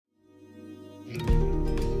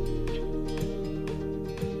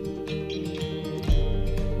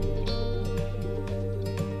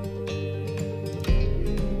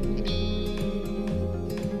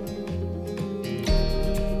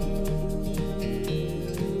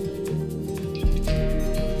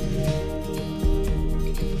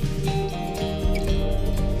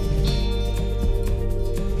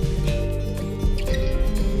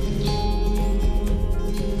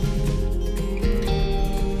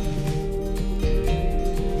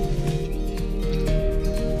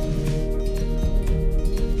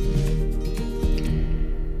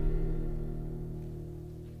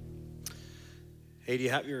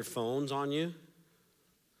have your phones on you?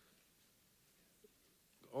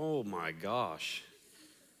 Oh my gosh.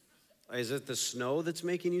 Is it the snow that's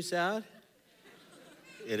making you sad?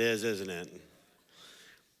 It is, isn't it?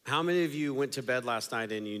 How many of you went to bed last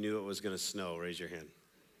night and you knew it was going to snow? Raise your hand.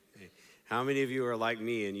 How many of you are like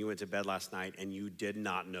me and you went to bed last night and you did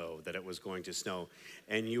not know that it was going to snow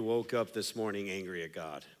and you woke up this morning angry at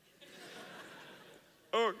God?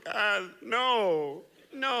 Oh God, no,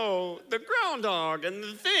 the groundhog and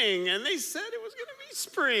the thing, and they said it was gonna be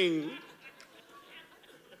spring.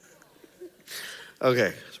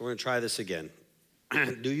 Okay, so we're gonna try this again.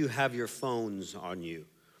 Do you have your phones on you?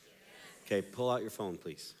 Okay, pull out your phone,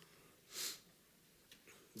 please.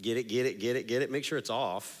 Get it. Make sure it's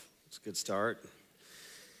off. It's a good start.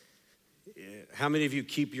 How many of you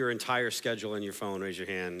keep your entire schedule in your phone? Raise your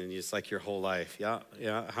hand, and it's like your whole life. Yeah.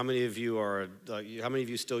 How many of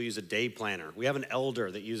you still use a day planner? We have an elder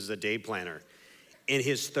that uses a day planner in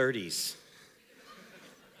his 30s.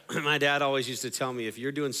 My dad always used to tell me, if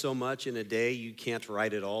you're doing so much in a day you can't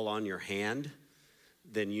write it all on your hand,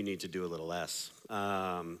 then you need to do a little less.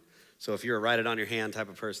 So if you're a write it on your hand type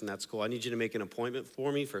of person, that's cool. I need you to make an appointment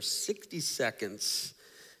for me for 60 seconds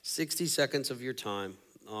of your time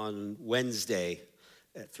on Wednesday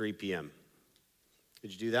at 3 p.m.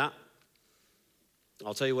 Could you do that?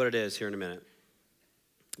 I'll tell you what it is here in a minute.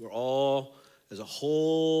 We're all, as a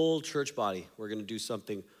whole church body, we're going to do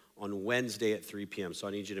something on Wednesday at 3 p.m. So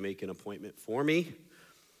I need you to make an appointment for me.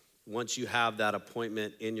 Once you have that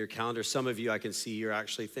appointment in your calendar, some of you I can see you're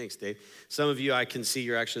actually, thanks Dave, some of you I can see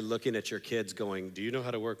you're actually looking at your kids going, do you know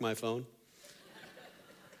how to work my phone?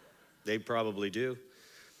 They probably do.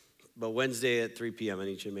 But Wednesday at 3 p.m., I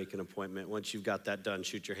need you to make an appointment. Once you've got that done,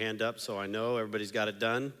 shoot your hand up so I know everybody's got it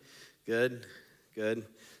done. Good.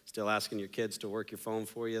 Still asking your kids to work your phone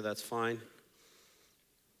for you, that's fine.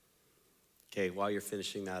 Okay, while you're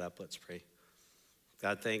finishing that up, let's pray.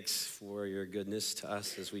 God, thanks for your goodness to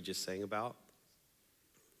us as we just sang about.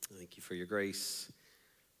 Thank you for your grace,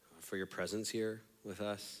 for your presence here with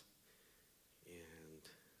us. And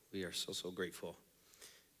we are so grateful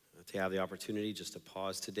to have the opportunity just to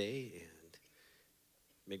pause today and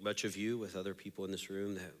make much of you with other people in this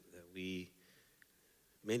room that we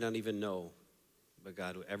may not even know. But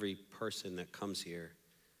God, every person that comes here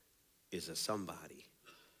is a somebody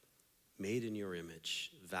made in your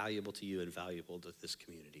image, valuable to you and valuable to this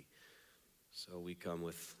community. So we come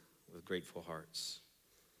with grateful hearts.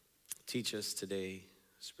 Teach us today,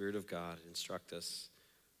 Spirit of God, instruct us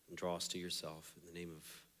and draw us to yourself. In the name of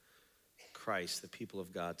Christ, the people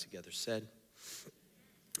of God together said,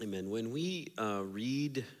 amen. When we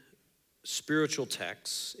read spiritual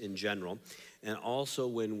texts in general, and also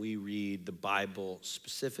when we read the Bible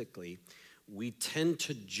specifically, we tend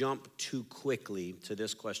to jump too quickly to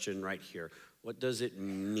this question right here. What does it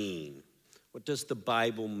mean? What does the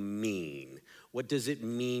Bible mean? What does it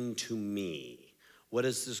mean to me?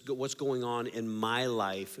 What's going on in my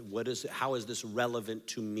life? How is this relevant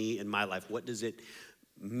to me in my life? What does it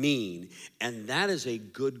mean? And that is a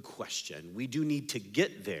good question. We do need to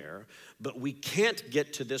get there, but we can't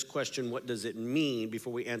get to this question, what does it mean,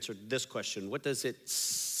 before we answer this question, what does it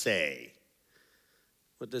say?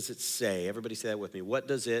 What does it say? Everybody say that with me. What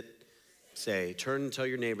does it say? Turn and tell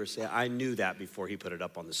your neighbor, say, I knew that before he put it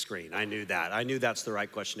up on the screen. I knew that. I knew that's the right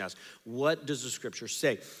question to ask. What does the scripture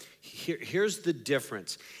say? Here's the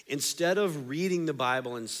difference. Instead of reading the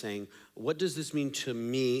Bible and saying, what does this mean to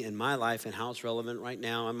me in my life and how it's relevant right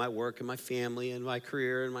now in my work and my family and my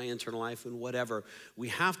career and my internal life and whatever, we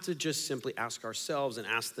have to just simply ask ourselves and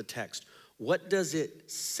ask the text, what does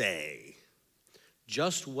it say?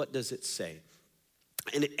 Just what does it say?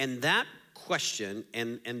 And that question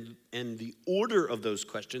and the order of those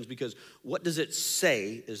questions, because what does it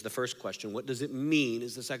say is the first question, what does it mean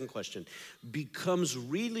is the second question, becomes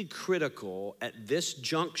really critical at this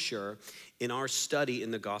juncture in our study in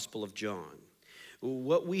the Gospel of John.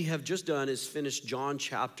 What we have just done is finished John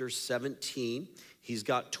chapter 17. He's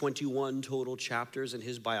got 21 total chapters in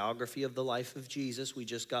his biography of the life of Jesus. We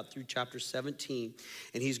just got through chapter 17,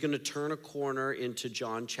 and he's going to turn a corner into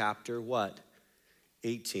John chapter what?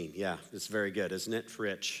 18, yeah, it's very good, isn't it?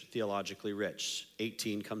 Rich, theologically rich.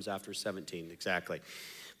 18 comes after 17, exactly.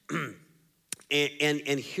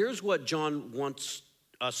 and here's what John wants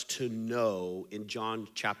us to know in John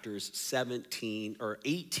chapters 17, or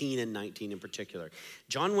 18 and 19 in particular.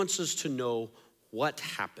 John wants us to know what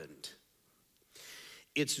happened.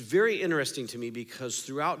 It's very interesting to me because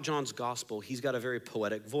throughout John's gospel, he's got a very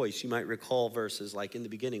poetic voice. You might recall verses like, in the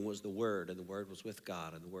beginning was the Word, and the Word was with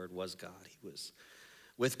God, and the Word was God. He was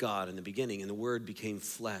with God in the beginning, and the Word became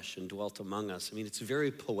flesh and dwelt among us. I mean, it's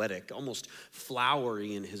very poetic, almost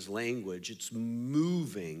flowery in his language. It's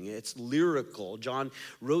moving, it's lyrical. John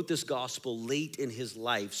wrote this gospel late in his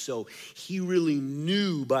life, so he really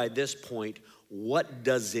knew by this point, what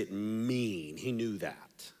does it mean? He knew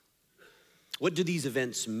that. What do these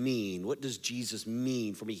events mean? What does Jesus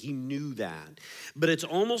mean for me? He knew that. But it's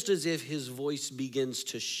almost as if his voice begins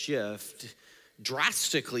to shift,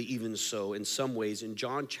 drastically even so in some ways, in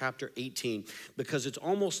John chapter 18, because it's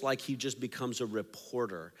almost like he just becomes a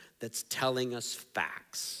reporter that's telling us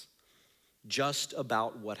facts just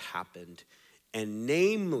about what happened. And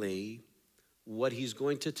namely, what he's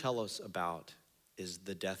going to tell us about is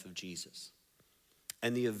the death of Jesus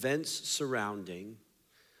and the events surrounding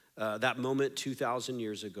that moment 2,000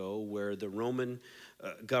 years ago where the Roman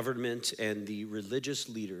government and the religious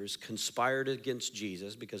leaders conspired against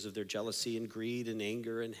Jesus because of their jealousy and greed and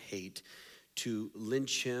anger and hate to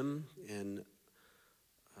lynch him and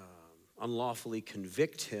unlawfully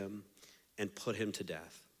convict him and put him to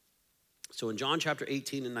death. So in John chapter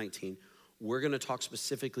 18 and 19, we're going to talk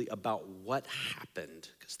specifically about what happened,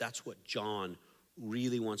 because that's what John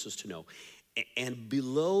really wants us to know. And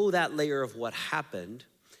below that layer of what happened,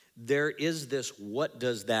 there is this what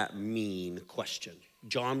does that mean question.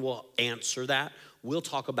 John will answer that. We'll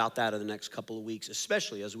talk about that in the next couple of weeks,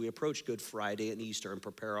 especially as we approach Good Friday and Easter and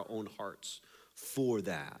prepare our own hearts for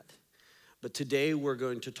that. But today we're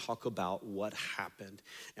going to talk about what happened.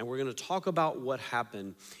 And we're going to talk about what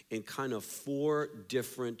happened in kind of 4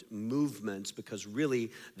 different movements, because really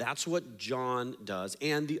that's what John does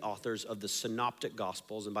and the authors of the Synoptic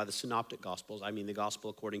Gospels. And by the Synoptic Gospels, I mean the gospel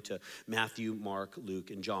according to Matthew, Mark, Luke,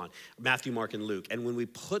 and John. Matthew, Mark, and Luke. And when we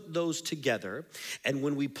put those together, and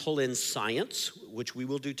when we pull in science, which we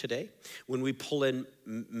will do today, when we pull in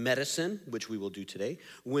medicine, which we will do today,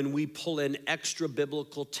 when we pull in extra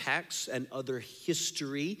biblical texts and other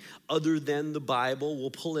history other than the Bible, we'll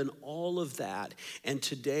pull in all of that. And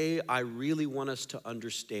today I really want us to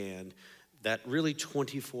understand that really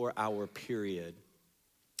 24-hour period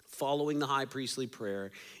following the high priestly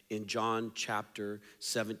prayer in John chapter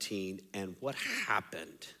 17 and what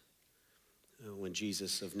happened when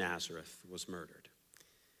Jesus of Nazareth was murdered.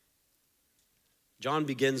 John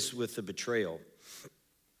begins with the betrayal.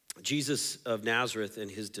 Jesus of Nazareth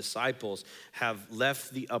and his disciples have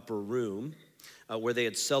left the upper room where they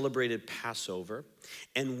had celebrated Passover.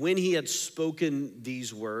 And when he had spoken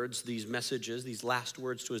these words, these messages, these last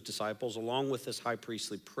words to his disciples, along with this high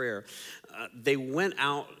priestly prayer, they went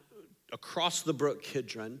out across the brook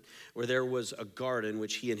Kidron, where there was a garden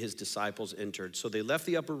which he and his disciples entered. So they left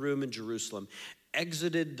the upper room in Jerusalem,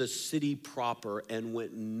 exited the city proper, and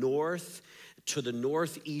went north to the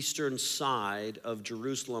northeastern side of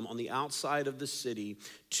Jerusalem, on the outside of the city,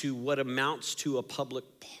 to what amounts to a public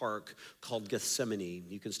park called Gethsemane.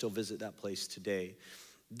 You can still visit that place today.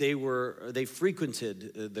 They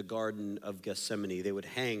frequented the Garden of Gethsemane. They would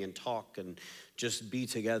hang and talk and just be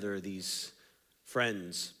together, these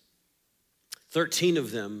friends. 13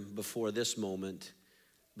 of them before this moment,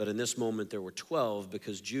 but in this moment there were 12,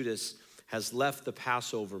 because Judas has left the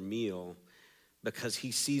Passover meal because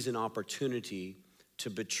he sees an opportunity to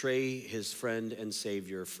betray his friend and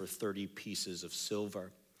Savior for 30 pieces of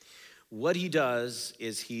silver. What he does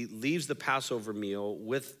is he leaves the Passover meal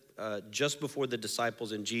with just before the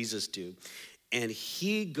disciples and Jesus do, and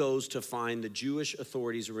he goes to find the Jewish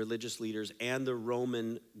authorities and religious leaders and the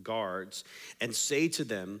Roman guards and say to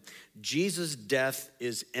them, Jesus' death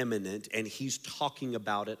is imminent, and he's talking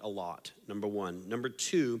about it a lot, number one. Number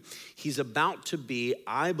two, he's about to be,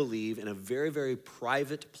 I believe, in a very, very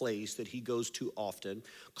private place that he goes to often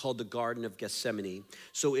called the Garden of Gethsemane.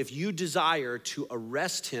 So if you desire to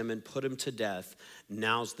arrest him and put him to death,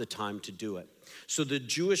 now's the time to do it. So the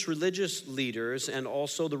Jewish religious leaders and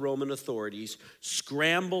also the Roman authorities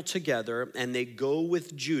scramble together, and they go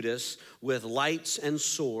with Judas with lights and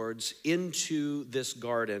swords into this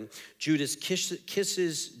garden. Judas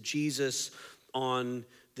kisses Jesus on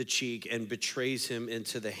the cheek and betrays him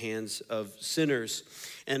into the hands of sinners.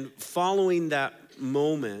 And following that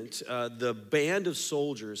moment, the band of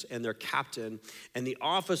soldiers and their captain and the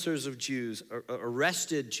officers of Jews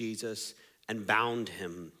arrested Jesus and bound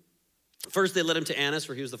him. First, they led him to Annas,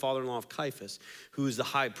 for he was the father-in-law of Caiaphas, who was the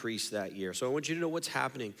high priest that year. So I want you to know what's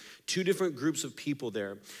happening. 2 different groups of people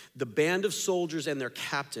there. The band of soldiers and their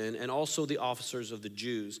captain, and also the officers of the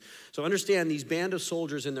Jews. So understand, these band of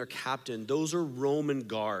soldiers and their captain, those are Roman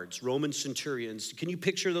guards, Roman centurions. Can you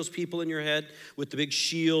picture those people in your head with the big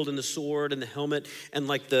shield and the sword and the helmet and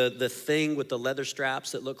like the thing with the leather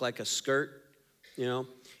straps that look like a skirt? You know,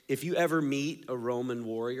 if you ever meet a Roman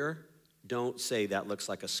warrior, don't say that looks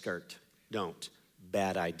like a skirt. Don't.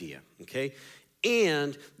 Bad idea, okay?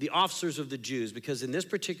 And the officers of the Jews, because in this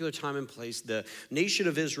particular time and place, the nation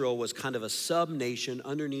of Israel was kind of a sub-nation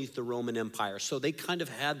underneath the Roman Empire. So they kind of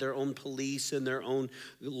had their own police and their own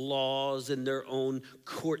laws and their own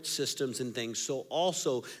court systems and things. So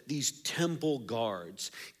also these temple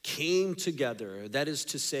guards came together. That is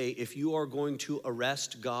to say, if you are going to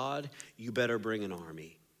arrest God, you better bring an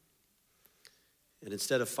army. And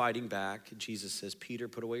instead of fighting back, Jesus says, Peter,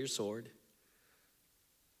 put away your sword.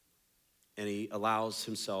 And he allows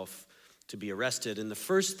himself to be arrested. And the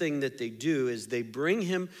first thing that they do is they bring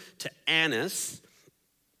him to Annas,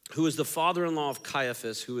 who is the father-in-law of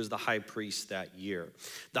Caiaphas, who is the high priest that year.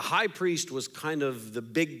 The high priest was kind of the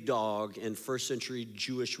big dog in first century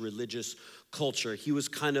Jewish religious culture. He was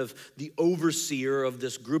kind of the overseer of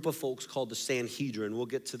this group of folks called the Sanhedrin. We'll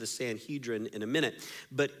get to the Sanhedrin in a minute.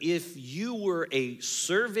 But if you were a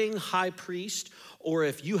serving high priest, or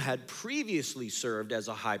if you had previously served as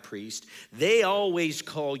a high priest, they always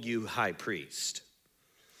call you high priest.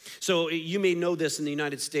 So you may know this in the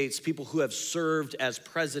United States, people who have served as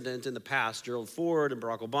president in the past, Gerald Ford and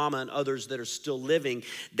Barack Obama and others that are still living,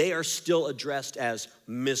 they are still addressed as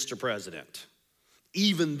Mr. President,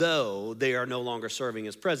 even though they are no longer serving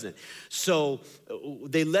as president. So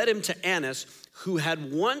they led him to Annas, who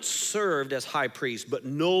had once served as high priest, but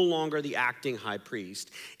no longer the acting high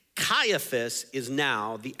priest. Caiaphas is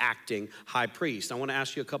now the acting high priest. I want to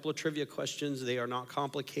ask you a couple of trivia questions. They are not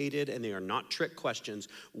complicated and they are not trick questions.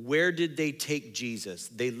 Where did they take Jesus?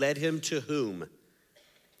 They led him to whom?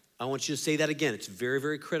 I want you to say that again. It's very,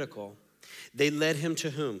 very critical. They led him to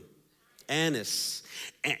whom? Annas.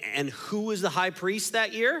 And who was the high priest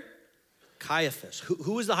that year? Caiaphas.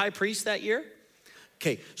 Who was the high priest that year?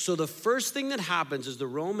 Okay, so the first thing that happens is the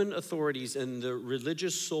Roman authorities and the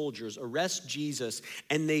religious soldiers arrest Jesus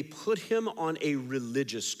and they put him on a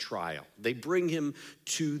religious trial. They bring him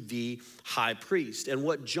to the high priest. And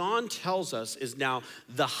what John tells us is now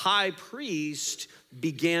the high priest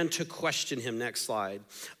began to question him, next slide,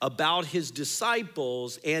 about his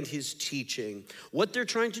disciples and his teaching. What they're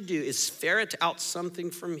trying to do is ferret out something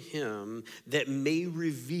from him that may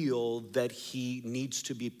reveal that he needs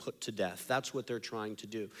to be put to death. That's what they're trying to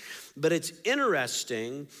do. But it's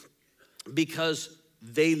interesting because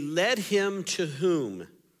they led him to whom?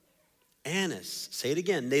 Annas. Say it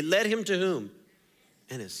again. They led him to whom?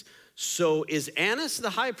 Annas. So is Annas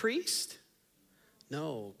the high priest?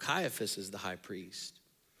 No, Caiaphas is the high priest.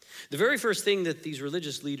 The very first thing that these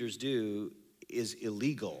religious leaders do is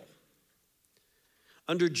illegal.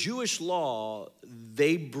 Under Jewish law,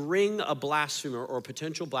 they bring a blasphemer or a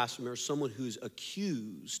potential blasphemer, someone who's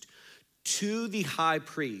accused, to the high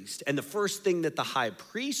priest. And the first thing that the high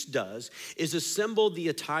priest does is assemble the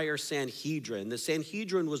entire Sanhedrin. The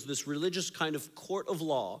Sanhedrin was this religious kind of court of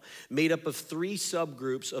law made up of 3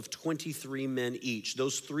 subgroups of 23 men each.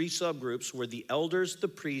 Those 3 subgroups were the elders, the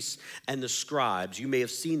priests, and the scribes. You may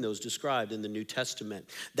have seen those described in the New Testament.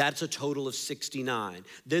 That's a total of 69.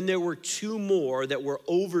 Then there were 2 more that were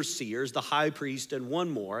overseers, the high priest and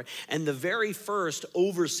 1 more. And the very first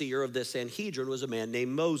overseer of the Sanhedrin was a man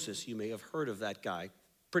named Moses. You may have heard of that guy,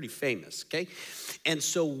 pretty famous, okay? And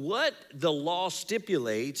so what the law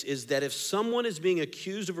stipulates is that if someone is being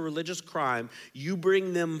accused of a religious crime, you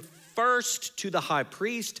bring them first to the high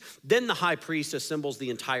priest, then the high priest assembles the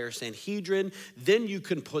entire Sanhedrin, then you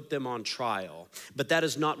can put them on trial. But that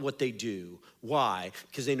is not what they do. Why?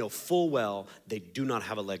 Because they know full well they do not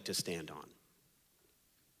have a leg to stand on.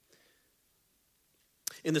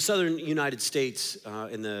 In the southern United States,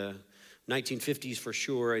 in the 1950s for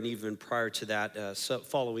sure, and even prior to that,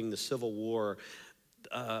 following the Civil War,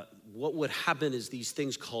 what would happen is these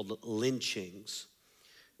things called lynchings,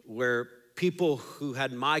 where people who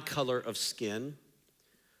had my color of skin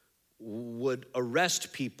would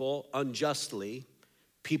arrest people unjustly,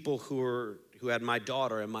 people who had my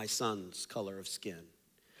daughter and my son's color of skin,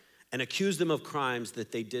 and accuse them of crimes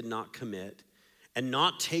that they did not commit, and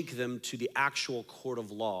not take them to the actual court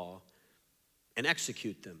of law and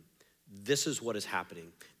execute them. This is what is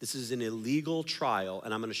happening. This is an illegal trial,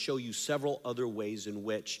 and I'm going to show you several other ways in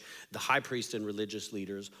which the high priest and religious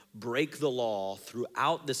leaders break the law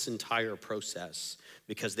throughout this entire process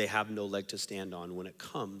because they have no leg to stand on when it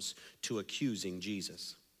comes to accusing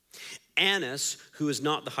Jesus. Annas, who is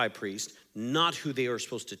not the high priest, not who they are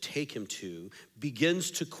supposed to take him to,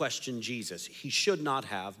 begins to question Jesus. He should not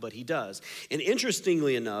have, but he does. And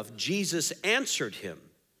interestingly enough, Jesus answered him.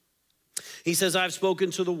 He says, I've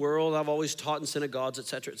spoken to the world, I've always taught in synagogues, et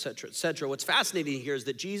cetera, et cetera, et cetera. What's fascinating here is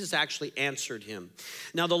that Jesus actually answered him.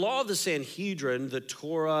 Now, the law of the Sanhedrin, the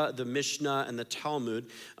Torah, the Mishnah, and the Talmud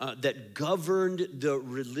that governed the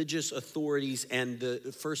religious authorities and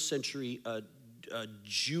the first century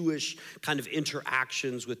Jewish kind of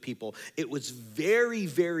interactions with people. It was very,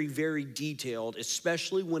 very, very detailed,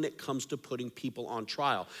 especially when it comes to putting people on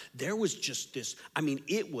trial. There was just this,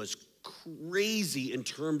 it was crazy in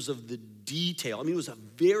terms of the detail. It was a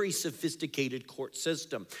very sophisticated court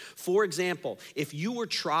system. For example, if you were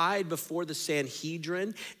tried before the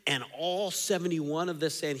Sanhedrin and all 71 of the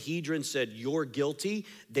Sanhedrin said you're guilty,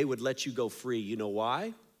 they would let you go free. You know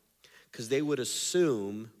why? Because they would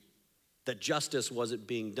assume that justice wasn't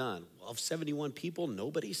being done. Well, of 71 people,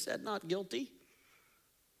 nobody said not guilty.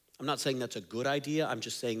 I'm not saying that's a good idea. I'm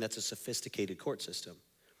just saying that's a sophisticated court system.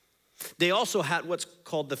 They also had what's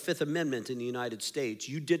called the Fifth Amendment in the United States.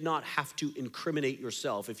 You did not have to incriminate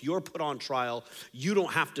yourself. If you're put on trial, you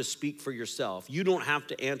don't have to speak for yourself. You don't have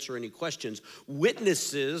to answer any questions.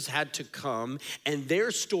 Witnesses had to come, and their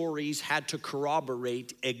stories had to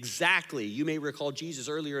corroborate exactly. You may recall Jesus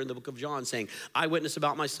earlier in the book of John saying, I witness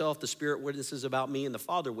about myself, the Spirit witnesses about me, and the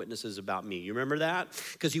Father witnesses about me. You remember that?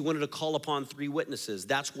 Because he wanted to call upon 3 witnesses.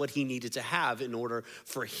 That's what he needed to have in order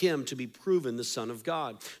for him to be proven the Son of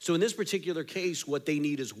God. So in this particular case, what they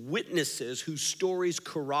need is witnesses whose stories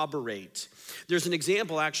corroborate. There's an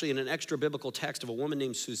example actually in an extra biblical text of a woman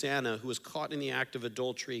named Susanna who was caught in the act of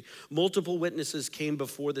adultery. Multiple witnesses came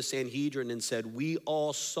before the Sanhedrin and said, we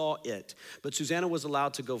all saw it. But Susanna was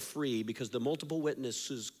allowed to go free because the multiple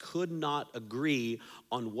witnesses could not agree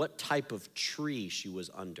on what type of tree she was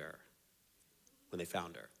under when they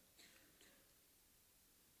found her.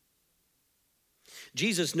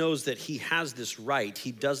 Jesus knows that he has this right.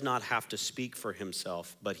 He does not have to speak for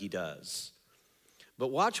himself, but he does.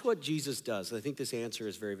 But watch what Jesus does. I think this answer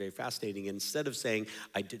is very, very fascinating. Instead of saying,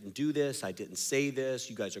 I didn't do this, I didn't say this,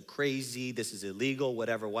 you guys are crazy, this is illegal,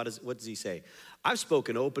 whatever, what does he say? I've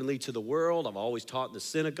spoken openly to the world. I've always taught in the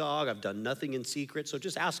synagogue. I've done nothing in secret. So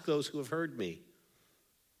just ask those who have heard me.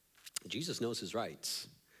 Jesus knows his rights.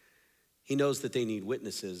 He knows that they need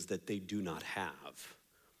witnesses that they do not have.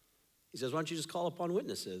 He says, why don't you just call upon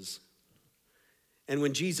witnesses? And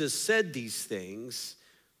when Jesus said these things,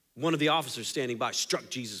 one of the officers standing by struck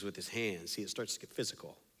Jesus with his hand. See, it starts to get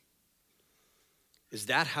physical. Is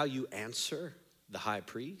that how you answer the high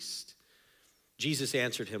priest? Jesus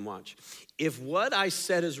answered him, watch. If what I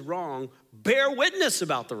said is wrong, bear witness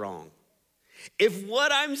about the wrong. If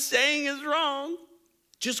what I'm saying is wrong,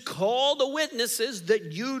 just call the witnesses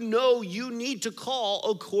that you know you need to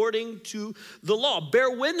call according to the law.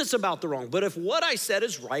 Bear witness about the wrong. But if what I said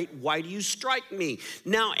is right, why do you strike me?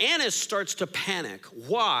 Now Annas starts to panic.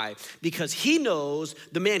 Why? Because he knows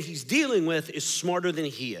the man he's dealing with is smarter than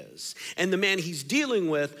he is. And the man he's dealing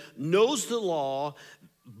with knows the law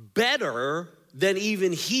better than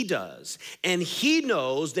even he does. And he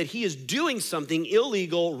knows that he is doing something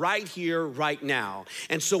illegal right here, right now.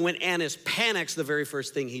 And so when Annas panics, the very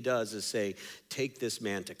first thing he does is say, take this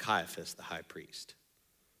man to Caiaphas, the high priest.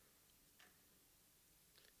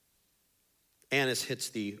 Annas hits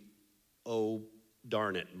the oh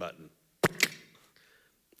darn it button. It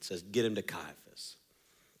says, get him to Caiaphas.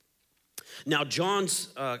 Now, John's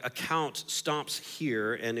account stops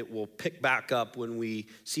here, and it will pick back up when we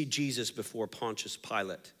see Jesus before Pontius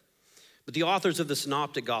Pilate. But the authors of the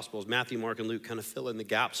Synoptic Gospels, Matthew, Mark, and Luke, kind of fill in the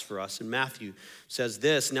gaps for us. And Matthew says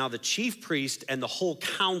this, now the chief priest and the whole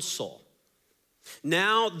council,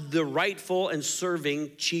 now the rightful and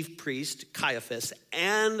serving chief priest, Caiaphas,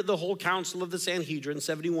 and the whole council of the Sanhedrin,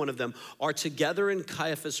 71 of them, are together in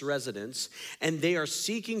Caiaphas' residence, and they are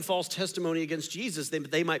seeking false testimony against Jesus.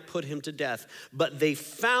 They might put him to death. But they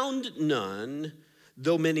found none,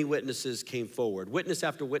 though many witnesses came forward. Witness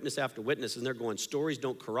after witness after witness, and they're going, stories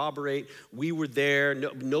don't corroborate. We were there.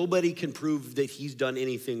 Nobody can prove that he's done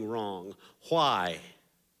anything wrong. Why?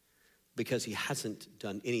 Because he hasn't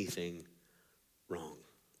done anything wrong.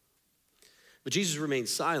 But Jesus remained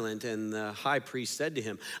silent, and the high priest said to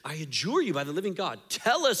him, I adjure you by the living God,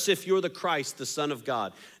 tell us if you're the Christ, the Son of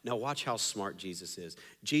God. Now watch how smart Jesus is.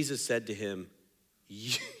 Jesus said to him,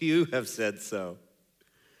 you have said so.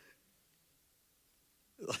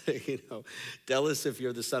 Tell us if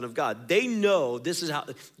you're the Son of God. They know this is how,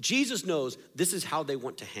 Jesus knows this is how they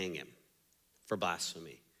want to hang him for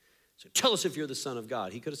blasphemy. So tell us if you're the Son of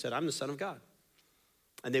God. He could have said, I'm the Son of God.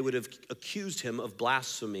 And they would have accused him of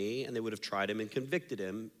blasphemy, and they would have tried him and convicted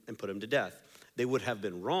him and put him to death. They would have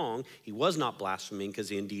been wrong. He was not blaspheming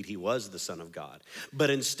because indeed he was the Son of God.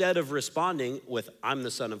 But instead of responding with, I'm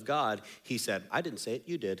the Son of God, he said, I didn't say it,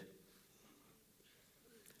 you did.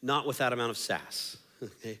 not with that amount of sass.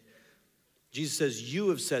 Okay? Jesus says, you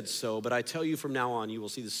have said so, but I tell you from now on, you will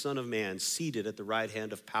see the Son of Man seated at the right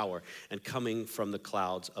hand of power and coming from the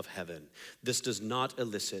clouds of heaven. This does not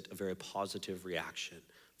elicit a very positive reaction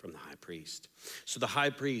from the high priest. So the high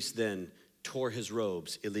priest then tore his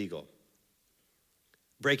robes illegal,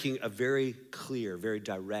 breaking a very clear, very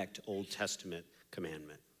direct Old Testament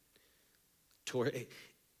commandment.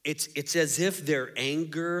 It's as if their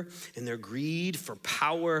anger and their greed for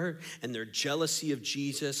power and their jealousy of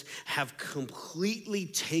Jesus have completely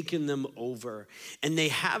taken them over. And they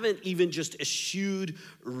haven't even just eschewed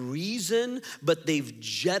reason, but they've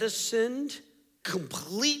jettisoned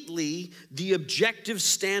completely the objective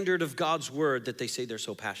standard of God's word that they say they're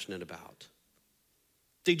so passionate about.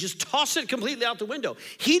 They just toss it completely out the window.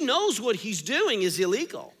 He knows what he's doing is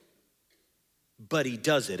illegal, but he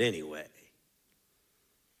does it anyway.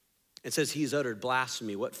 It says he's uttered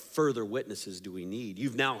blasphemy. What further witnesses do we need?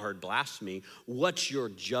 You've now heard blasphemy. What's your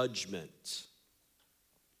judgment?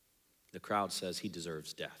 The crowd says he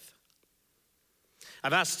deserves death.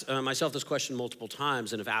 I've asked myself this question multiple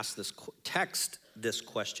times and have asked this text this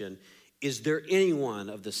question. Is there anyone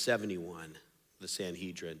of the 71, the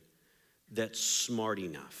Sanhedrin, that's smart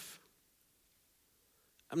enough?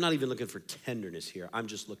 I'm not even looking for tenderness here. I'm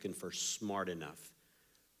just looking for smart enough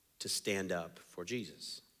to stand up for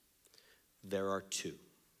Jesus. There are two.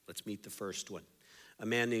 Let's meet the first one. A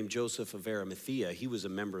man named Joseph of Arimathea. He was a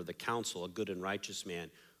member of the council, a good and righteous man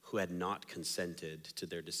who had not consented to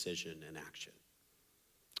their decision and action.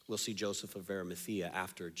 We'll see Joseph of Arimathea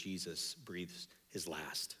after Jesus breathes his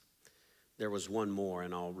last. There was one more,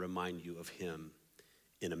 and I'll remind you of him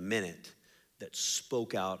in a minute, that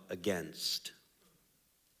spoke out against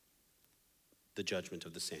the judgment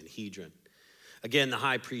of the Sanhedrin. Again, the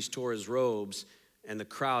high priest tore his robes, and the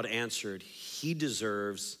crowd answered, he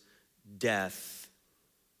deserves death.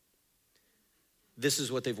 This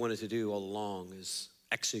is what they've wanted to do all along, is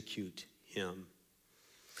execute him.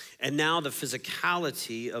 And now the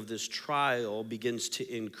physicality of this trial begins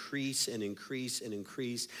to increase and increase and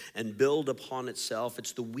increase and build upon itself.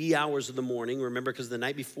 It's the wee hours of the morning. Remember, because the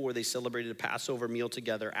night before they celebrated a Passover meal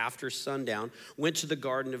together after sundown, went to the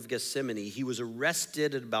Garden of Gethsemane. He was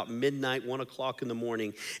arrested at about midnight, 1 o'clock in the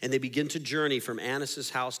morning, and they begin to journey from Annas'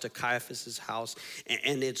 house to Caiaphas' house,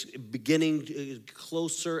 and it's beginning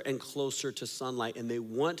closer and closer to sunlight, and they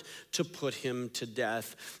want to put him to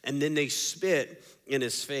death. And then they spit in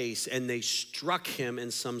his face, and they struck him,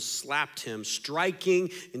 and some slapped him. Striking,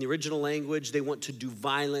 in the original language, they want to do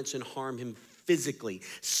violence and harm him physically.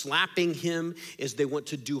 Slapping him is they want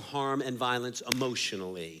to do harm and violence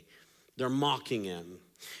emotionally. They're mocking him,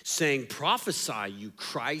 saying, prophesy, you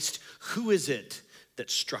Christ, who is it that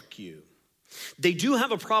struck you? They do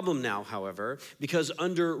have a problem now, however, because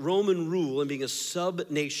under Roman rule and being a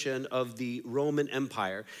sub-nation of the Roman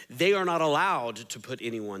Empire, they are not allowed to put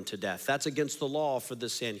anyone to death. That's against the law for the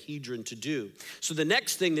Sanhedrin to do. So the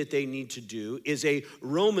next thing that they need to do is a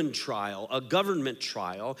Roman trial, a government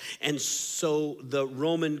trial, and so the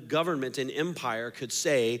Roman government and empire could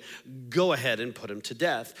say, go ahead and put him to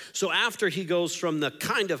death. So after he goes from the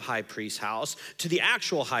kind of high priest's house to the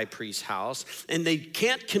actual high priest's house, and they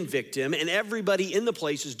can't convict him, and everybody in the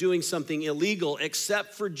place is doing something illegal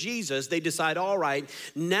except for Jesus, they decide, all right,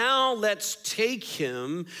 now let's take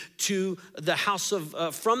him to the house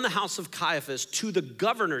of, from the house of Caiaphas to the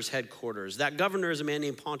governor's headquarters. That governor is a man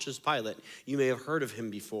named Pontius Pilate. You may have heard of him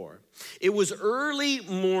before. It was early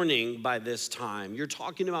morning by this time. You're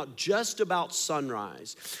talking about just about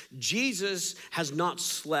sunrise. Jesus has not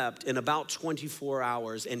slept in about 24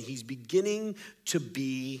 hours, and he's beginning to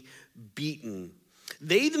be beaten.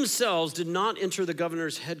 They themselves did not enter the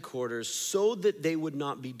governor's headquarters so that they would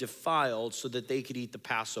not be defiled, so that they could eat the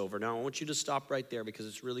Passover. Now, I want you to stop right there because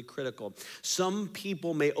it's really critical. Some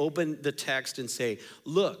people may open the text and say,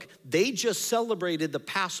 look, they just celebrated the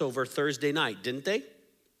Passover Thursday night, didn't they?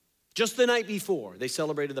 Just the night before, they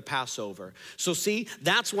celebrated the Passover. So see,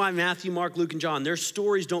 that's why Matthew, Mark, Luke, and John, their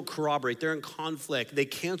stories don't corroborate. They're in conflict. They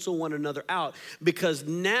cancel one another out because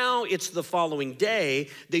now it's the following day.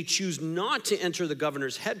 They choose not to enter the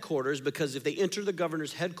governor's headquarters because if they enter the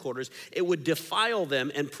governor's headquarters, it would defile them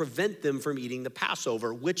and prevent them from eating the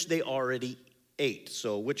Passover, which they already ate.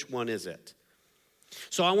 So which one is it?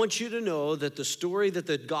 So I want you to know that the story that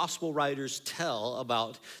the gospel writers tell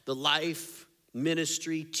about the life,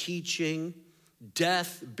 ministry, teaching,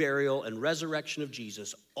 death, burial, and resurrection of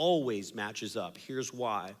Jesus always matches up. Here's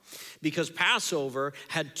why. Because Passover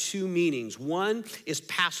had two meanings. One is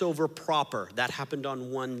Passover proper. That happened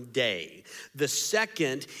on one day. The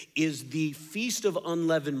second is the Feast of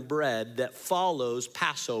Unleavened Bread that follows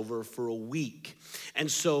Passover for a week.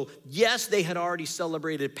 And so, yes, they had already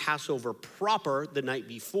celebrated Passover proper the night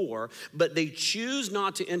before, but they choose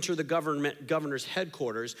not to enter the governor's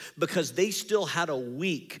headquarters because they still had a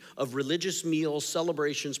week of religious meals,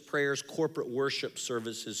 celebrations, prayers, corporate worship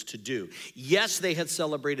services to do. Yes, they had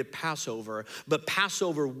celebrated Passover, but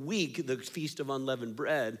Passover week, the Feast of Unleavened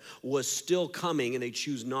Bread, was still coming, and they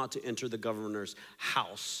choose not to enter the governor's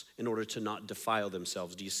house in order to not defile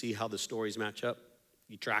themselves. Do you see how the stories match up?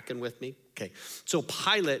 You tracking with me? Okay. So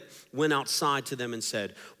Pilate went outside to them and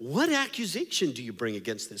said, "What accusation do you bring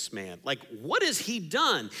against this man? Like, what has he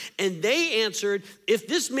done?" And they answered, "If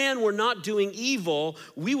this man were not doing evil,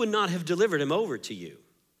 we would not have delivered him over to you."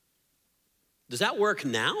 Does that work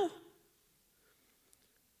now?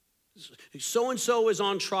 So-and-so is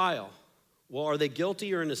on trial. Well, are they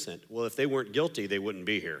guilty or innocent? Well, if they weren't guilty, they wouldn't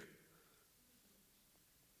be here.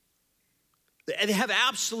 They have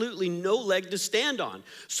absolutely no leg to stand on.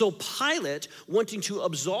 So Pilate, wanting to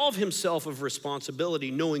absolve himself of responsibility,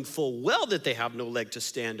 knowing full well that they have no leg to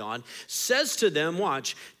stand on, says to them,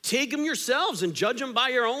 watch, "Take him yourselves and judge him by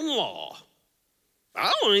your own law. I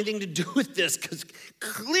don't want anything to do with this because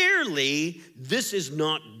clearly this is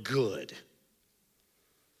not good."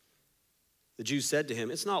 The Jews said to him,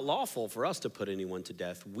 "It's not lawful for us to put anyone to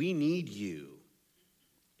death. We need you."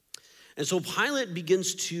 And so Pilate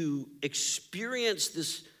begins to experience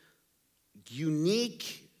this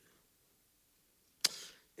unique,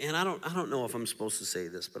 and I don't know if I'm supposed to say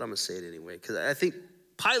this, but I'm gonna say it anyway, because I think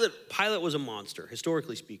Pilate was a monster.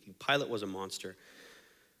 Historically speaking, Pilate was a monster.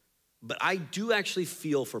 But I do actually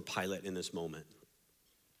feel for Pilate in this moment,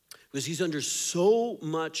 because he's under so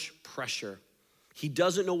much pressure. He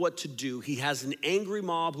doesn't know what to do. He has an angry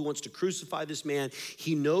mob who wants to crucify this man.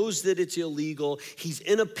 He knows that it's illegal. He's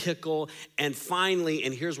in a pickle. And finally,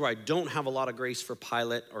 and here's where I don't have a lot of grace for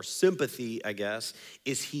Pilate, or sympathy, I guess,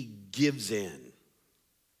 is he gives in.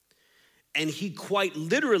 And he quite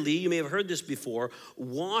literally, you may have heard this before,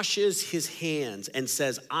 washes his hands and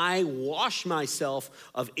says, "I wash myself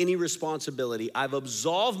of any responsibility. I've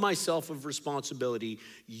absolved myself of responsibility.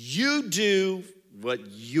 You do what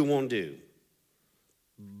you want to do.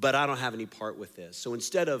 But I don't have any part with this." So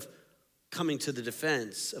instead of coming to the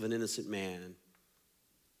defense of an innocent man,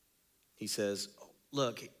 he says,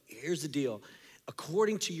 "Look, here's the deal.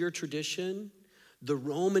 According to your tradition, the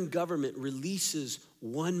Roman government releases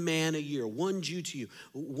one man a year, one Jew to you,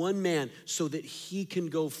 one man, so that he can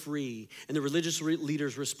go free." And the religious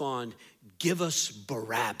leaders respond, "Give us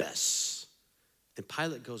Barabbas." And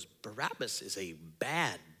Pilate goes, "Barabbas is a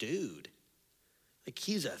bad dude. Like,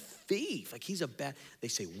 he's a thief. Like, he's a bad." They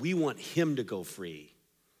say, "We want him to go free."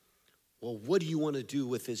 Well, what do you want to do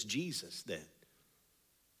with this Jesus then?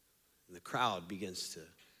 And the crowd begins to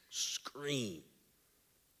scream,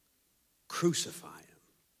 "Crucify him.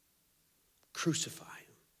 Crucify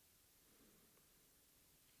him."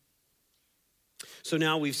 So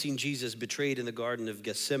now we've seen Jesus betrayed in the Garden of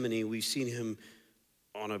Gethsemane. We've seen him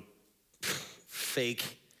on a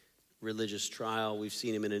fake religious trial. We've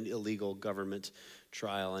seen him in an illegal government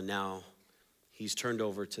trial, and now he's turned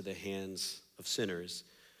over to the hands of sinners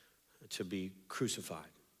to be crucified.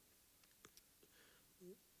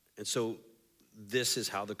 And so this is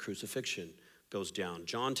how the crucifixion goes down.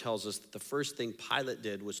 John tells us that the first thing Pilate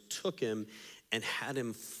did was took him and had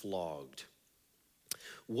him flogged.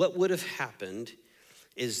 What would have happened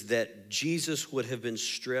is that Jesus would have been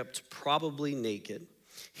stripped, probably naked.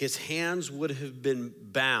 His hands would have been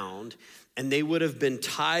bound, and they would have been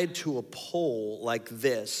tied to a pole like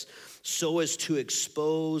this, so as to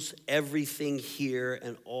expose everything here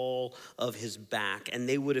and all of his back. And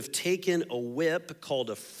they would have taken a whip called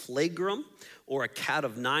a flagrum, or a cat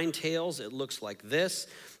of nine tails. It looks like this.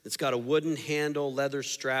 It's got a wooden handle, leather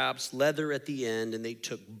straps, leather at the end, and they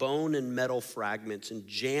took bone and metal fragments and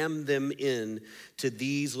jammed them in to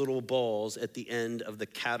these little balls at the end of the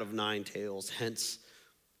cat of nine tails, hence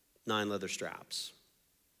 9 leather straps.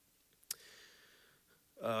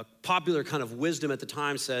 Popular kind of wisdom at the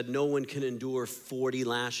time said no one can endure 40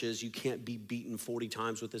 lashes. You can't be beaten 40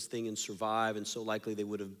 times with this thing and survive. And so likely they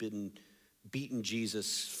would have beaten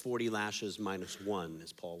Jesus 40 lashes minus 1,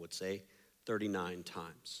 as Paul would say, 39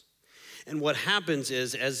 times. And what happens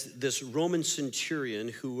is, as this Roman centurion,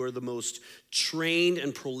 who were the most trained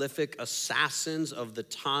and prolific assassins of the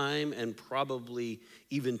time, and probably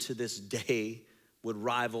even to this day would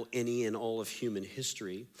rival any and all of human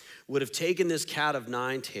history, would have taken this cat of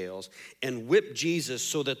nine tails and whipped Jesus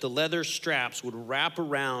so that the leather straps would wrap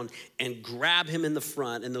around and grab him in the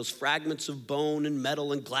front, and those fragments of bone and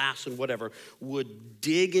metal and glass and whatever would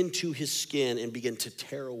dig into his skin and begin to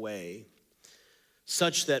tear away,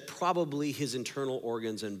 such that probably his internal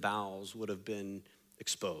organs and bowels would have been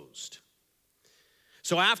exposed.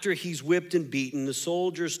 So after he's whipped and beaten, the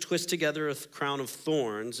soldiers twist together a crown of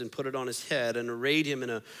thorns and put it on his head and arrayed him in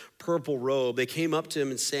a purple robe. They came up to him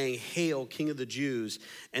and saying, "Hail, King of the Jews,"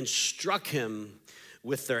 and struck him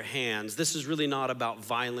with their hands. This is really not about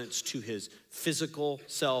violence to his physical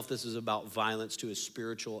self. This is about violence to his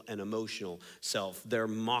spiritual and emotional self. They're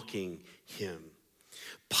mocking him.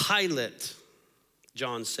 Pilate,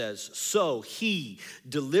 John says, so he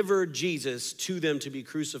delivered Jesus to them to be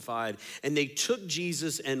crucified, and they took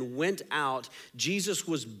Jesus and went out. Jesus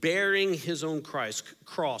was bearing his own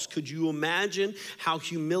cross. Could you imagine how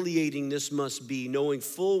humiliating this must be, knowing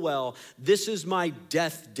full well this is my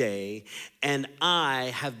death day, and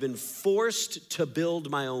I have been forced to build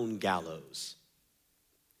my own gallows?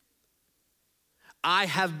 I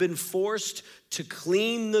have been forced to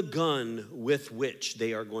clean the gun with which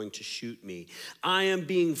they are going to shoot me. I am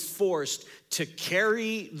being forced to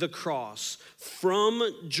carry the cross from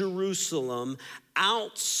Jerusalem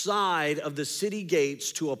outside of the city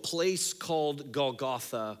gates to a place called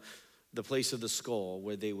Golgotha, the place of the skull,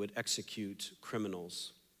 where they would execute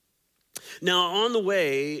criminals. Now, on the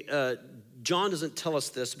way, John doesn't tell us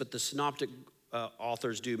this, but the synoptic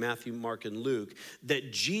authors do, Matthew, Mark, and Luke,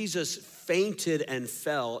 that Jesus fainted and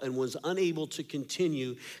fell and was unable to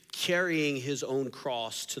continue carrying his own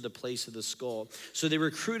cross to the place of the skull. So they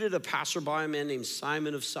recruited a passerby, a man named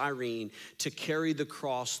Simon of Cyrene, to carry the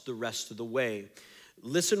cross the rest of the way.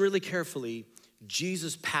 Listen really carefully.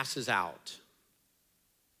 Jesus passes out.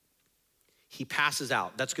 He passes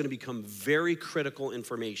out. That's going to become very critical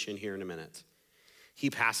information here in a minute. He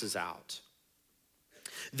passes out.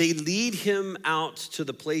 They lead him out to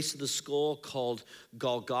the place of the skull called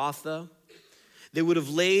Golgotha. They would have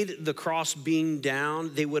laid the cross beam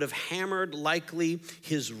down. They would have hammered likely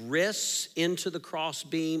his wrists into the cross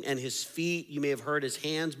beam and his feet. You may have heard his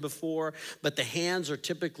hands before, but the hands are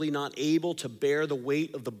typically not able to bear the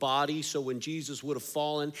weight of the body. So when Jesus would have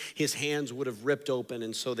fallen, his hands would have ripped open.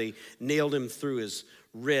 And so they nailed him through his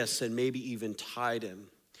wrists and maybe even tied him.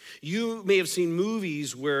 You may have seen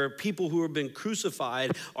movies where people who have been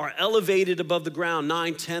crucified are elevated above the ground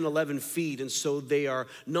 9, 10, 11 feet, and so they are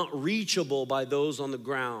not reachable by those on the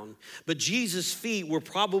ground. But Jesus' feet were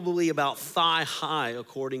probably about thigh high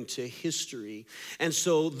according to history. And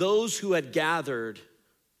so those who had gathered,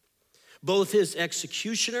 both his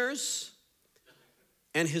executioners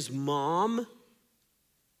and his mom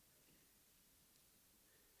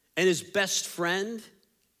and his best friend,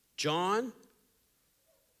 John,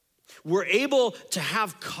 were able to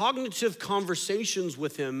have cognitive conversations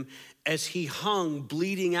with him as he hung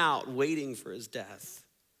bleeding out, waiting for his death.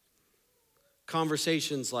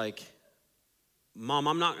 Conversations like, "Mom,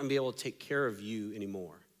 I'm not going to be able to take care of you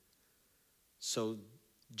anymore. So,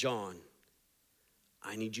 John,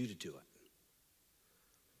 I need you to do it."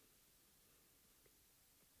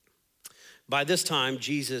 By this time,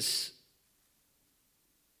 Jesus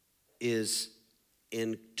is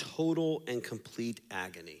in total and complete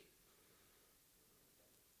agony.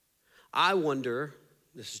 I wonder,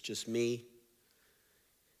 this is just me,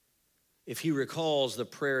 if he recalls the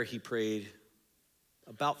prayer he prayed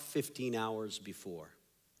about 15 hours before.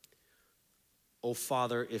 "Oh,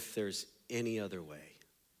 Father, if there's any other way,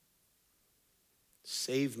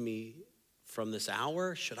 save me from this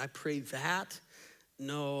hour." Should I pray that?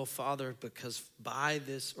 No, Father, because by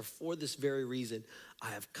this or for this very reason, I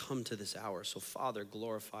have come to this hour. So, Father,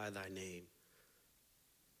 glorify thy name.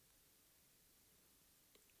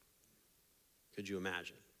 Could you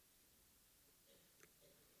imagine?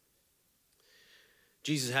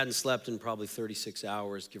 Jesus hadn't slept in probably 36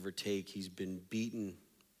 hours, give or take. He's been beaten.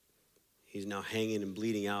 He's now hanging and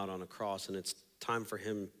bleeding out on a cross, and it's time for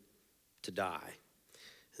him to die.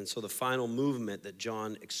 And so the final movement that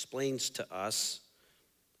John explains to us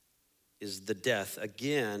is the death.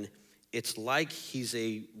 Again, it's like he's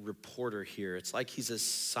a reporter here. It's like he's a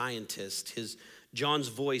scientist. John's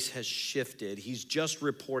voice has shifted. He's just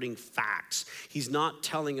reporting facts. He's not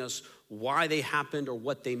telling us why they happened or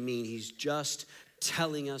what they mean. He's just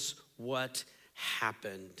telling us what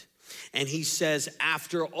happened. And he says,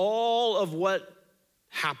 after all of what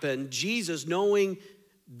happened, Jesus, knowing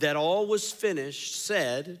that all was finished,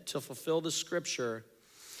 said, to fulfill the scripture,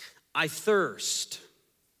 "I thirst."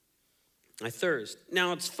 I thirst.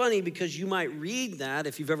 Now, it's funny because you might read that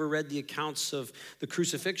if you've ever read the accounts of the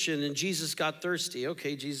crucifixion, and Jesus got thirsty.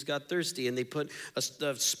 Okay, Jesus got thirsty, and they put a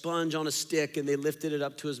sponge on a stick, and they lifted it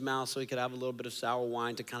up to his mouth so he could have a little bit of sour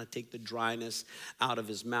wine to kind of take the dryness out of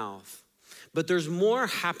his mouth. But there's more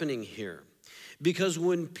happening here. Because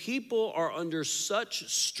when people are under such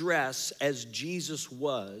stress as Jesus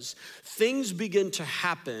was, things begin to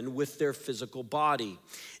happen with their physical body.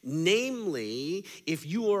 Namely, if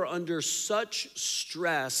you are under such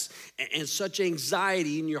stress and such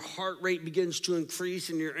anxiety and your heart rate begins to increase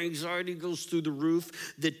and your anxiety goes through the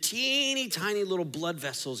roof, the teeny tiny little blood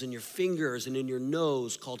vessels in your fingers and in your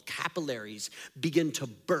nose called capillaries begin to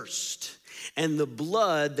burst. And the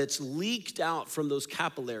blood that's leaked out from those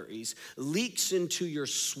capillaries leaks into your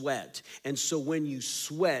sweat. And so when you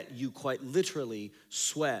sweat, you quite literally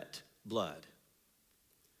sweat blood.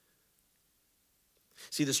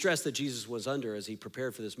 See, the stress that Jesus was under as he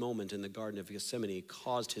prepared for this moment in the Garden of Gethsemane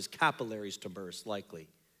caused his capillaries to burst, likely.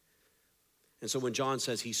 And so when John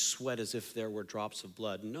says he sweat as if there were drops of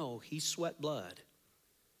blood, no, he sweat blood.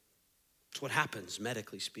 It's what happens,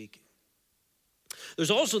 medically speaking.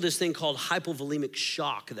 There's also this thing called hypovolemic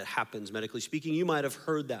shock that happens, medically speaking. You might have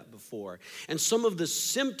heard that before. And some of the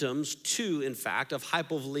symptoms, too, in fact, of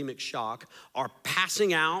hypovolemic shock are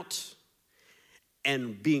passing out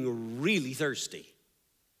and being really thirsty.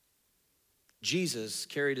 Jesus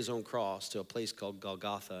carried his own cross to a place called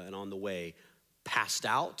Golgotha, and on the way passed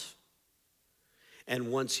out.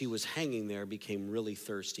 And once he was hanging there, became really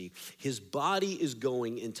thirsty. His body is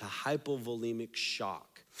going into hypovolemic shock.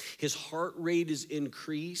 His heart rate is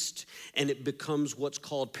increased, and it becomes what's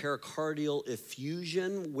called pericardial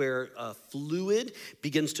effusion, where fluid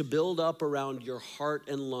begins to build up around your heart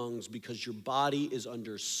and lungs because your body is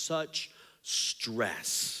under such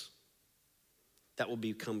stress. That will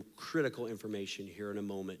become critical information here in a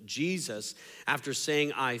moment. Jesus, after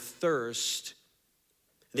saying, I thirst,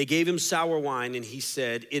 they gave him sour wine, and he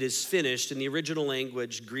said, it is finished. In the original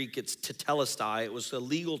language, Greek, it's tetelestai. It was a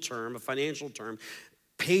legal term, a financial term.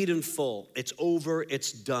 Paid in full. It's over.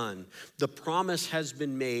 It's done. The promise has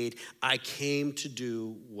been made. I came to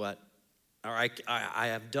do I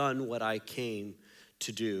have done what I came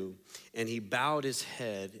to do. And he bowed his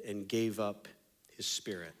head and gave up his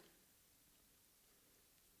spirit.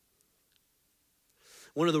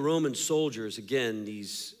 One of the Roman soldiers, again,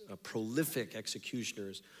 these prolific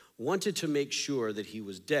executioners, wanted to make sure that he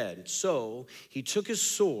was dead. So he took his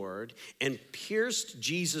sword and pierced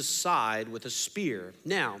Jesus' side with a spear.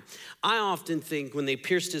 Now, I often think when they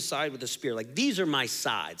pierced his side with a spear, like these are my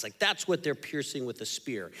sides, like that's what they're piercing with a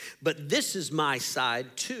spear. But this is my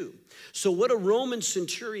side too. So what a Roman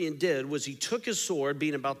centurion did was he took his sword,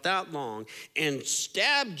 being about that long, and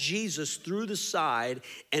stabbed Jesus through the side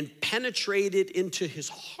and penetrated into his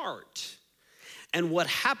heart. And what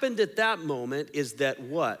happened at that moment is that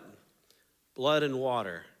what? Blood and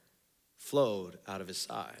water flowed out of his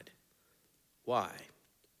side. Why?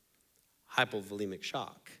 Hypovolemic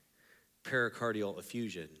shock, pericardial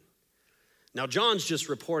effusion. Now, John's just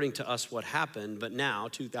reporting to us what happened, but now,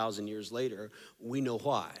 2,000 years later, we know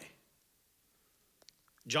why.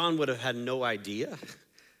 John would have had no idea.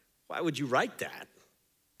 Why would you write that?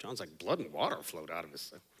 John's like, blood and water flowed out of his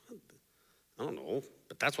side. I don't know,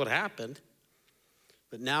 but that's what happened.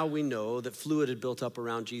 But now we know that fluid had built up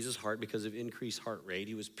around Jesus' heart because of increased heart rate.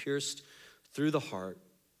 He was pierced through the heart.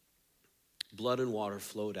 Blood and water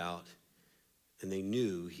flowed out, and they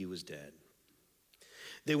knew he was dead.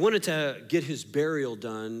 They wanted to get his burial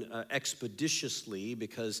done expeditiously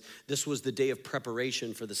because this was the day of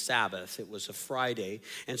preparation for the Sabbath. It was a Friday.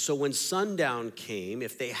 And so when sundown came,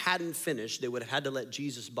 if they hadn't finished, they would have had to let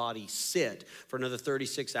Jesus' body sit for another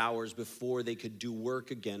 36 hours before they could do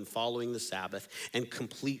work again following the Sabbath and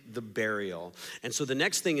complete the burial. And so the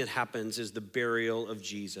next thing that happens is the burial of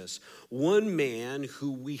Jesus. One man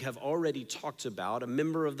who we have already talked about, a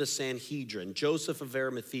member of the Sanhedrin, Joseph of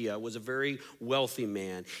Arimathea, was a very wealthy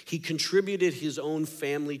man. He contributed his own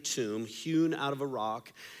family tomb, hewn out of a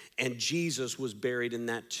rock, and Jesus was buried in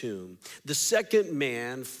that tomb. The second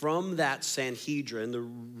man from that Sanhedrin, the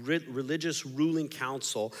religious ruling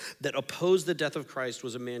council that opposed the death of Christ,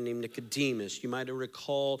 was a man named Nicodemus. You might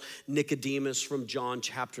recall Nicodemus from John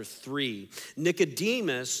chapter 3.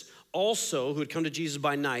 Nicodemus also, who had come to Jesus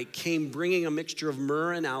by night, came bringing a mixture of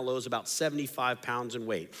myrrh and aloes, about 75 pounds in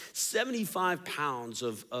weight. 75 pounds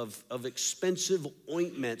of expensive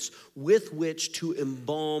ointments with which to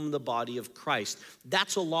embalm the body of Christ.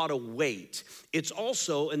 That's a lot of weight. It's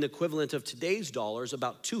also, in the equivalent of today's dollars,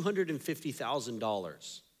 about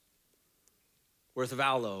 $250,000 worth of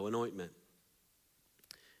aloe and ointment.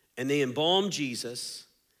 And they embalmed Jesus.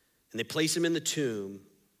 And they place him in the tomb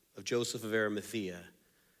of Joseph of Arimathea.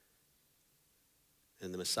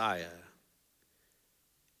 And the Messiah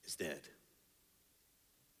is dead.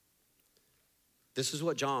 This is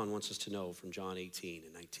what John wants us to know from John 18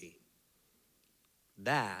 and 19.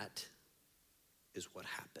 That is what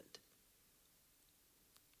happened.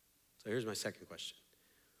 So here's my second question.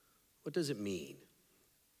 What does it mean?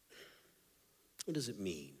 What does it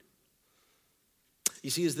mean? You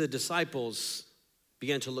see, as the disciples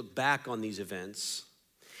began to look back on these events,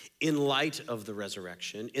 in light of the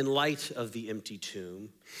resurrection, in light of the empty tomb,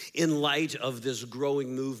 in light of this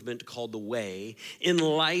growing movement called the Way, in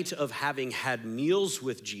light of having had meals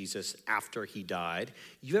with Jesus after he died.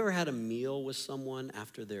 You ever had a meal with someone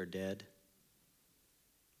after they're dead?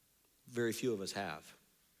 Very few of us have.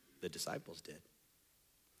 The disciples did.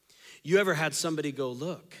 You ever had somebody go,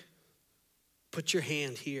 look, put your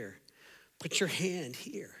hand here. Put your hand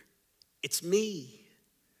here. It's me.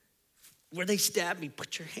 Where they stabbed me,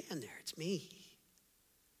 put your hand there. It's me.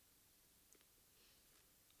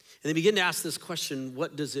 And they begin to ask this question,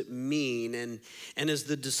 what does it mean? And as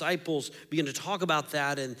the disciples begin to talk about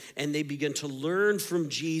that and they begin to learn from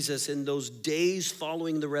Jesus in those days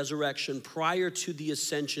following the resurrection, prior to the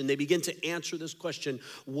ascension, they begin to answer this question,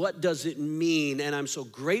 what does it mean? And I'm so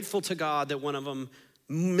grateful to God that one of them,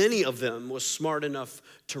 many of them, was smart enough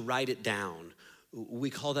to write it down. We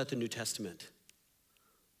call that the New Testament.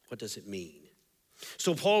 What does it mean?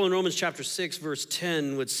 So Paul in Romans chapter 6, verse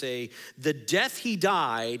 10 would say, the death he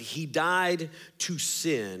died to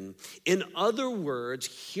sin. In other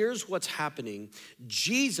words, here's what's happening.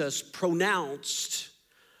 Jesus pronounced,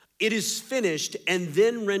 it is finished, and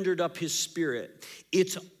then rendered up his spirit.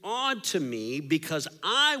 It's odd to me because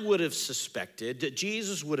I would have suspected that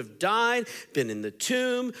Jesus would have died, been in the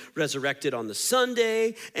tomb, resurrected on the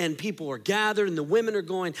Sunday, and people are gathered and the women are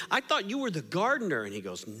going, I thought you were the gardener. And he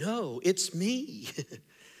goes, no, it's me.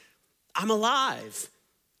 I'm alive.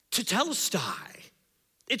 Tetelestai.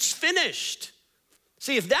 It's finished.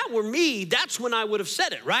 See, if that were me, that's when I would have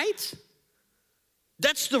said it, right?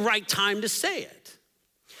 That's the right time to say it.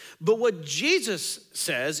 But what Jesus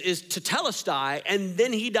says is tetelestai, and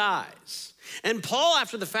then he dies. And Paul,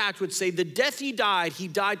 after the fact, would say the death he died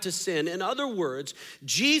to sin. In other words,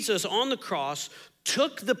 Jesus on the cross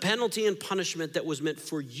took the penalty and punishment that was meant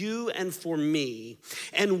for you and for me.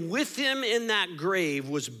 And with him in that grave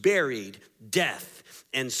was buried death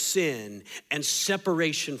and sin and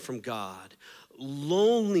separation from God.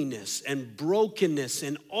 Loneliness and brokenness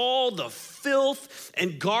and all the filth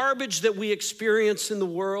and garbage that we experience in the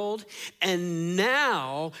world. And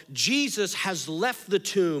now Jesus has left the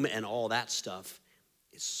tomb and all that stuff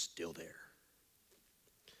is still there.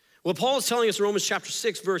 What Paul is telling us in Romans chapter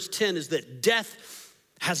 6, verse 10 is that death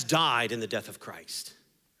has died in the death of Christ.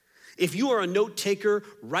 If you are a note taker,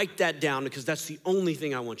 write that down because that's the only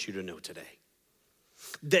thing I want you to know today.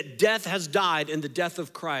 That death has died in the death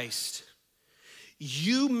of Christ.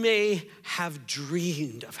 You may have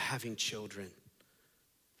dreamed of having children,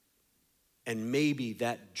 and maybe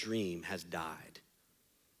that dream has died,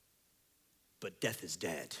 but death is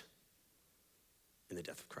dead in the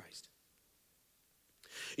death of Christ.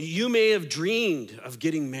 You may have dreamed of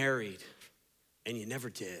getting married, and you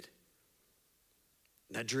never did.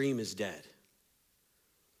 That dream is dead,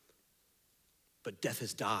 but death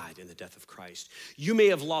has died in the death of Christ. You may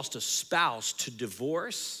have lost a spouse to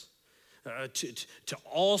divorce, to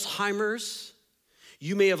Alzheimer's.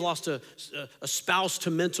 You may have lost a spouse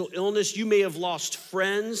to mental illness. You may have lost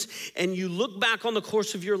friends. And you look back on the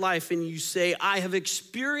course of your life and you say, I have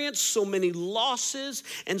experienced so many losses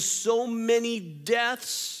and so many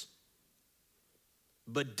deaths.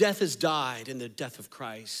 But death has died in the death of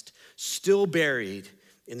Christ, still buried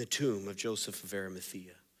in the tomb of Joseph of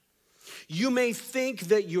Arimathea. You may think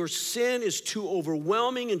that your sin is too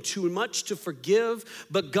overwhelming and too much to forgive,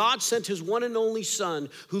 but God sent his one and only son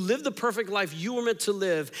who lived the perfect life you were meant to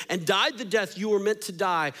live and died the death you were meant to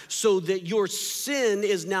die so that your sin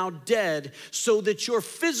is now dead, so that your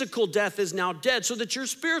physical death is now dead, so that your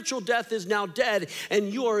spiritual death is now dead,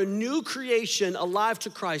 and you are a new creation alive to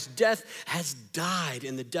Christ. Death has died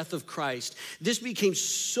in the death of Christ. This became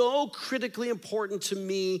so critically important to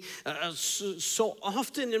me so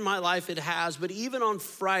often in my life. It has, but even on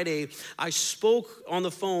Friday, I spoke on the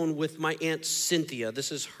phone with my Aunt Cynthia.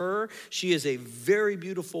 This is her. She is a very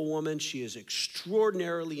beautiful woman. She is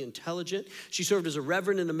extraordinarily intelligent. She served as a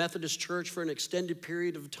reverend in a Methodist church for an extended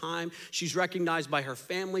period of time. She's recognized by her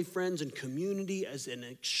family, friends, and community as an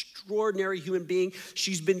extraordinary human being.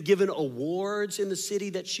 She's been given awards in the city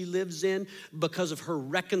that she lives in because of her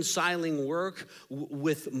reconciling work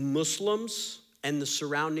with Muslims and the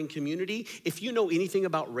surrounding community. If you know anything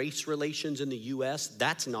about race relations in the U.S.,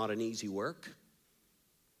 that's not an easy work.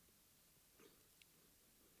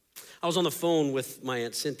 I was on the phone with my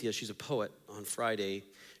Aunt Cynthia. She's a poet on Friday.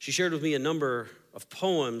 She shared with me a number of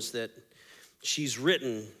poems that she's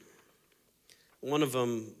written. One of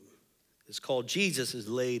them is called Jesus is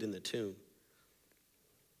Laid in the Tomb.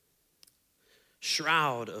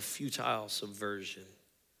 Shroud of futile subversion.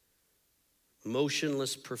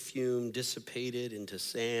 Motionless perfume dissipated into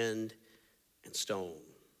sand and stone.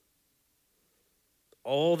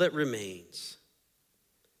 All that remains,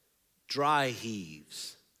 dry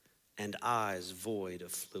heaves and eyes void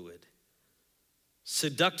of fluid.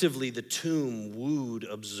 Seductively the tomb wooed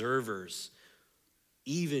observers,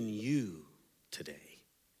 even you today,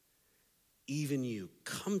 even you,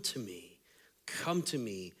 come to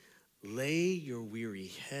me, lay your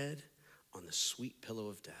weary head on the sweet pillow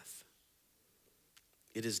of death.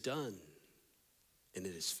 It is done, and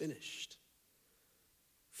it is finished.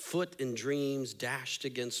 Foot in dreams dashed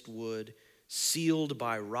against wood, sealed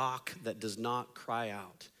by rock that does not cry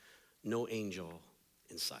out, no angel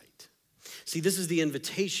in sight. See, this is the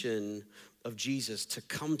invitation of Jesus to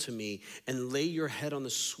come to me and lay your head on the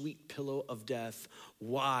sweet pillow of death.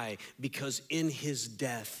 Why? Because in his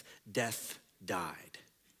death, death died.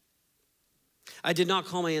 I did not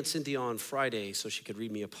call my Aunt Cynthia on Friday so she could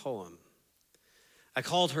read me a poem. I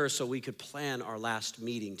called her so we could plan our last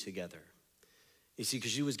meeting together. You see,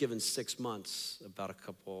 because she was given 6 months about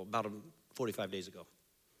 45 days ago.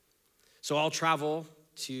 So I'll travel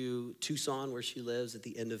to Tucson, where she lives, at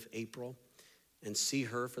the end of April and see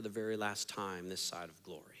her for the very last time this side of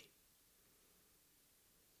glory.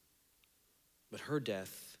 But her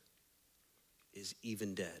death is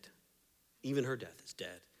even dead. Even her death is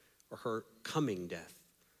dead, or her coming death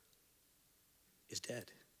is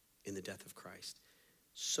dead in the death of Christ.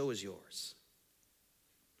 So is yours.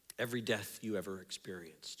 Every death you ever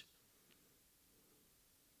experienced.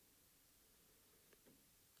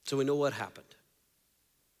 So we know what happened.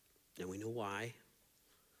 And we know why.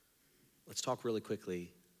 Let's talk really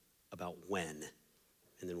quickly about when,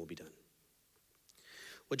 and then we'll be done.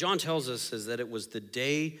 What John tells us is that it was the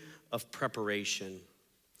day of preparation.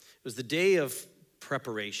 It was the day of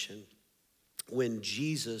preparation when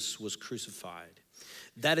Jesus was crucified.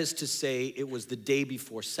 That is to say, it was the day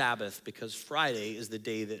before Sabbath, because Friday is the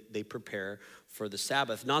day that they prepare for the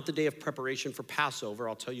Sabbath. Not the day of preparation for Passover,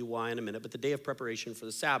 I'll tell you why in a minute, but the day of preparation for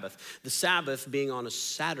the Sabbath. The Sabbath being on a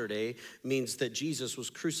Saturday means that Jesus was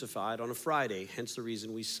crucified on a Friday, hence the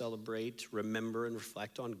reason we celebrate, remember, and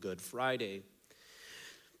reflect on Good Friday.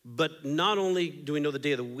 But not only do we know the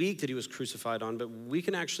day of the week that he was crucified on, but we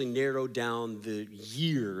can actually narrow down the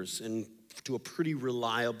years and to a pretty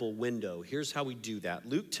reliable window. Here's how we do that.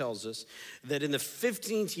 Luke tells us that in the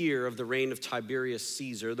 15th year of the reign of Tiberius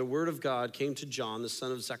Caesar, the word of God came to John, the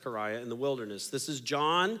son of Zechariah, in the wilderness. This is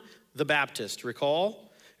John the Baptist.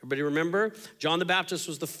 Recall? Everybody remember? John the Baptist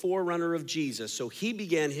was the forerunner of Jesus. So he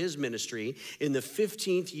began his ministry in the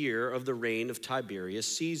 15th year of the reign of Tiberius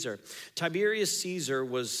Caesar. Tiberius Caesar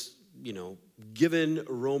was, given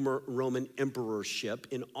Roman emperorship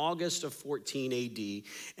in August of 14 AD,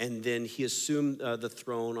 and then he assumed the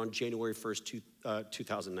throne on January 1st,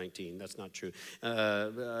 2019. That's not true.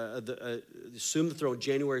 Assumed the throne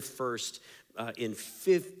January 1st in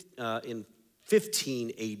 15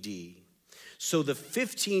 AD. So the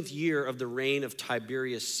 15th year of the reign of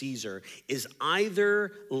Tiberius Caesar is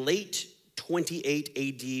either late 28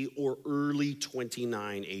 AD or early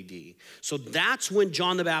 29 AD. So that's when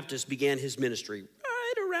John the Baptist began his ministry,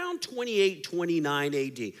 right around 28, 29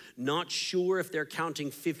 AD. Not sure if they're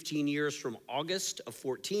counting 15 years from August of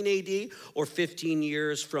 14 AD or 15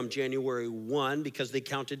 years from January 1, because they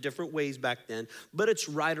counted different ways back then, but it's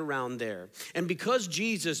right around there. And because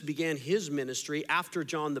Jesus began his ministry after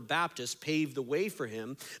John the Baptist paved the way for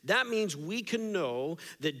him, that means we can know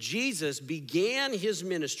that Jesus began his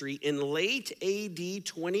ministry in late AD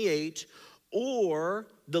 28, or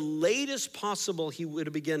the latest possible he would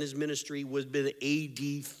have begun his ministry would have been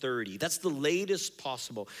AD 30. That's the latest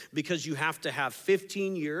possible, because you have to have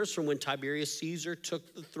 15 years from when Tiberius Caesar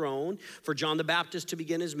took the throne for John the Baptist to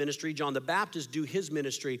begin his ministry, John the Baptist do his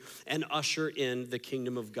ministry, and usher in the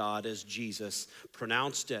kingdom of God as Jesus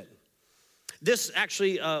pronounced it. This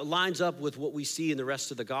actually lines up with what we see in the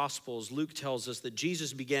rest of the Gospels. Luke tells us that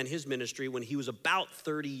Jesus began his ministry when he was about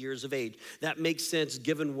 30 years of age. That makes sense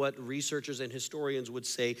given what researchers and historians would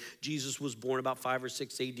say. Jesus was born about 5 or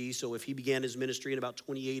 6 AD, so if he began his ministry in about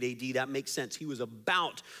 28 AD, that makes sense. He was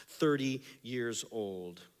about 30 years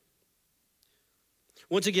old.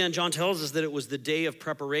 Once again, John tells us that it was the day of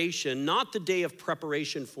preparation, not the day of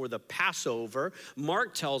preparation for the Passover.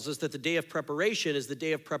 Mark tells us that the day of preparation is the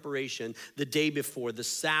day of preparation, the day before the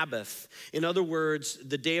Sabbath. In other words,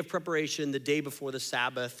 the day of preparation, the day before the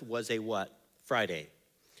Sabbath was a what? Friday.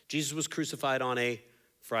 Jesus was crucified on a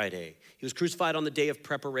Friday. He was crucified on the day of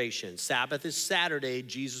preparation. Sabbath is Saturday.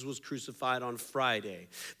 Jesus was crucified on Friday.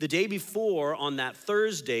 The day before, on that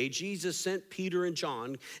Thursday, Jesus sent Peter and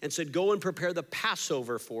John and said, go and prepare the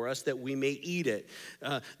Passover for us that we may eat it.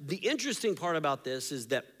 The interesting part about this is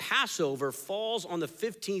that Passover falls on the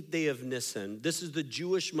 15th day of Nisan. This is the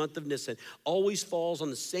Jewish month of Nisan. Always falls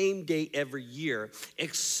on the same day every year,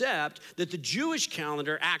 except that the Jewish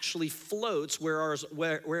calendar actually floats,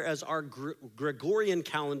 whereas our Gregorian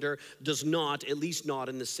calendar does not, at least not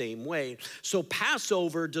in the same way. So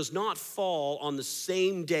Passover does not fall on the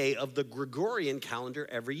same day of the Gregorian calendar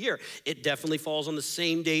every year. It definitely falls on the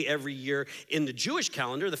same day every year in the Jewish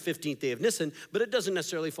calendar, the 15th day of Nisan, but it doesn't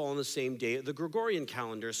necessarily fall on the same day of the Gregorian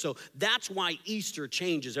calendar. So that's why Easter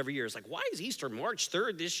changes every year. It's like, why is Easter March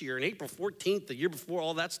 3rd this year and April 14th the year before,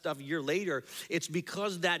 all that stuff a year later? It's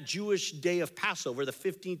because that Jewish day of Passover, the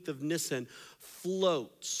 15th of Nisan,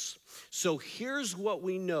 floats. So here's what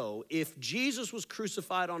we know. If Jesus was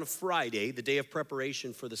crucified on a Friday, the day of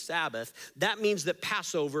preparation for the Sabbath, that means that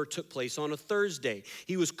Passover took place on a Thursday.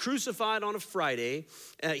 He was crucified on a Friday.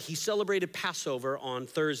 He celebrated Passover on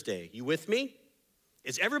Thursday. You with me?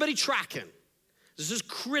 Is everybody tracking? This is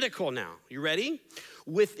critical now. You ready?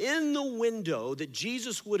 Within the window that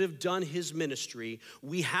Jesus would have done his ministry,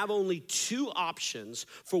 we have only two options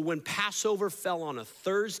for when Passover fell on a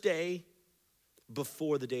Thursday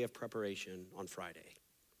before the day of preparation on Friday.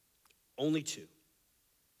 Only two.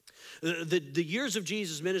 The years of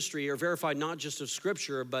Jesus' ministry are verified not just of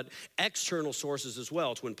Scripture, but external sources as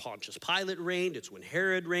well. It's when Pontius Pilate reigned, it's when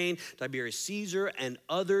Herod reigned, Tiberius Caesar, and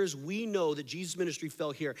others. We know that Jesus' ministry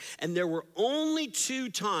fell here. And there were only two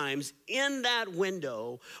times in that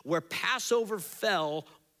window where Passover fell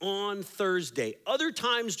on Thursday. Other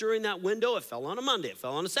times during that window, it fell on a Monday, it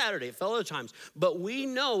fell on a Saturday, it fell other times. But we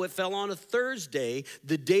know it fell on a Thursday,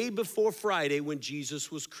 the day before Friday when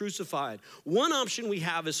Jesus was crucified. One option we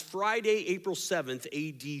have is Friday, April 7th,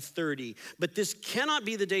 AD 30. But this cannot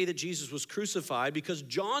be the day that Jesus was crucified because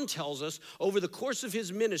John tells us over the course of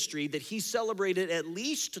his ministry that he celebrated at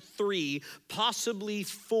least 3, possibly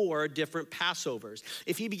 4 different Passovers.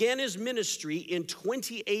 If he began his ministry in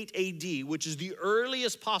 28 AD, which is the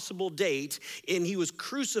earliest possible date, and he was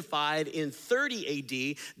crucified in 30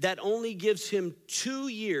 AD, that only gives him 2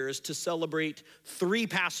 years to celebrate 3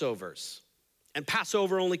 Passovers. And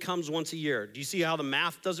Passover only comes once a year. Do you see how the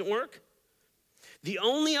math doesn't work? The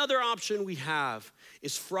only other option we have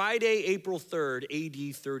is Friday, April 3rd,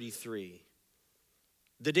 AD 33.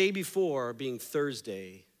 The day before being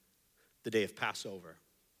Thursday, the day of Passover.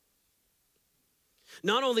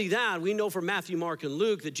 Not only that, we know from Matthew, Mark, and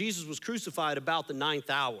Luke that Jesus was crucified about the 9th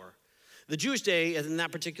hour. The Jewish day in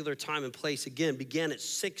that particular time and place, again, began at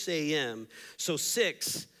 6 a.m. So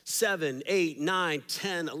 6, 7, 8, 9,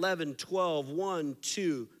 10, 11, 12, 1,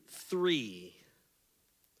 2, 3.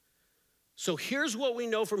 So here's what we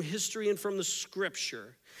know from history and from the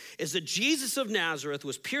Scripture, is that Jesus of Nazareth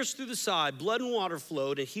was pierced through the side, blood and water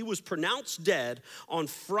flowed, and he was pronounced dead on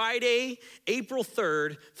Friday, April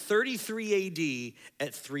 3rd, 33 AD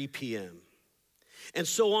at 3 p.m. And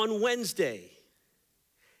so on Wednesday,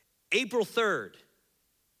 April 3rd,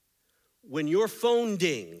 when your phone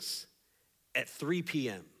dings at 3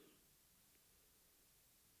 p.m.,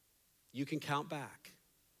 you can count back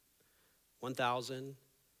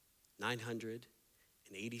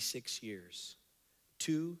 1,986 years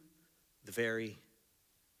to the very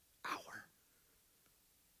hour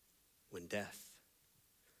when death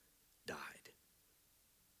died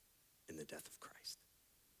in the death of Christ.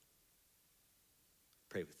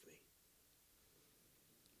 Pray with me.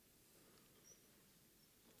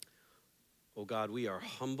 Oh God, we are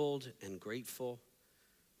humbled and grateful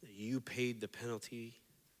that you paid the penalty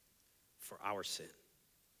for our sin.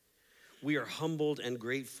 We are humbled and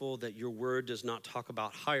grateful that your word does not talk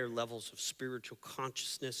about higher levels of spiritual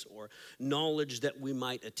consciousness or knowledge that we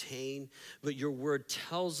might attain, but your word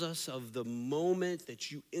tells us of the moment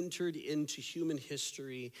that you entered into human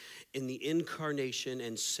history in the incarnation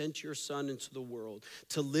and sent your son into the world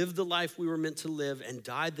to live the life we were meant to live and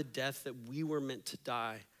die the death that we were meant to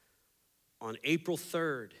die on April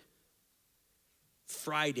 3rd,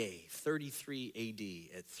 Friday,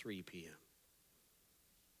 33 AD at 3 p.m.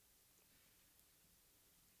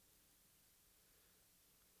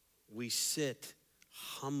 We sit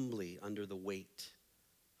humbly under the weight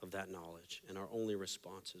of that knowledge, and our only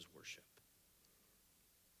response is worship.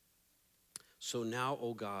 So now,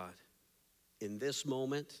 oh God, in this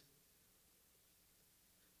moment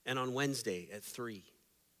and on Wednesday at 3,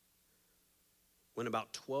 when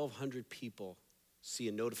about 1,200 people see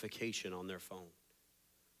a notification on their phone,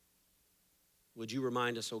 would you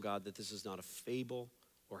remind us, oh God, that this is not a fable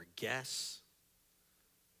or a guess?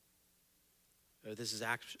 This is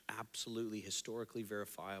absolutely historically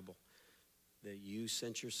verifiable, that you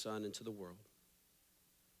sent your son into the world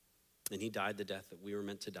and he died the death that we were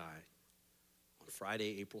meant to die on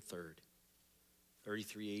Friday, April 3rd,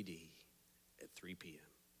 33 AD at 3 p.m.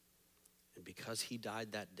 And because he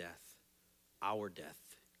died that death, our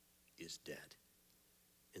death is dead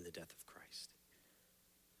in the death of Christ.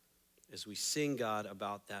 As we sing, God,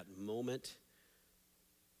 about that moment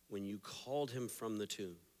when you called him from the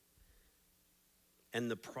tomb and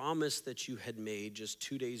the promise that you had made just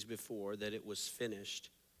 2 days before that it was finished,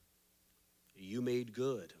 you made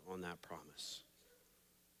good on that promise.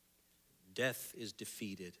 Death is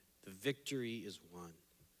defeated. The victory is won.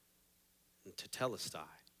 And tetelestai,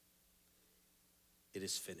 it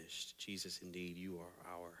is finished. Jesus, indeed, you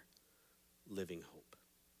are our living hope.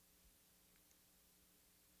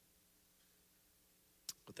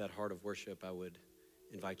 With that heart of worship, I would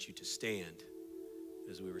invite you to stand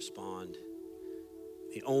as we respond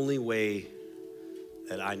the only way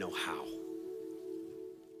that I know how.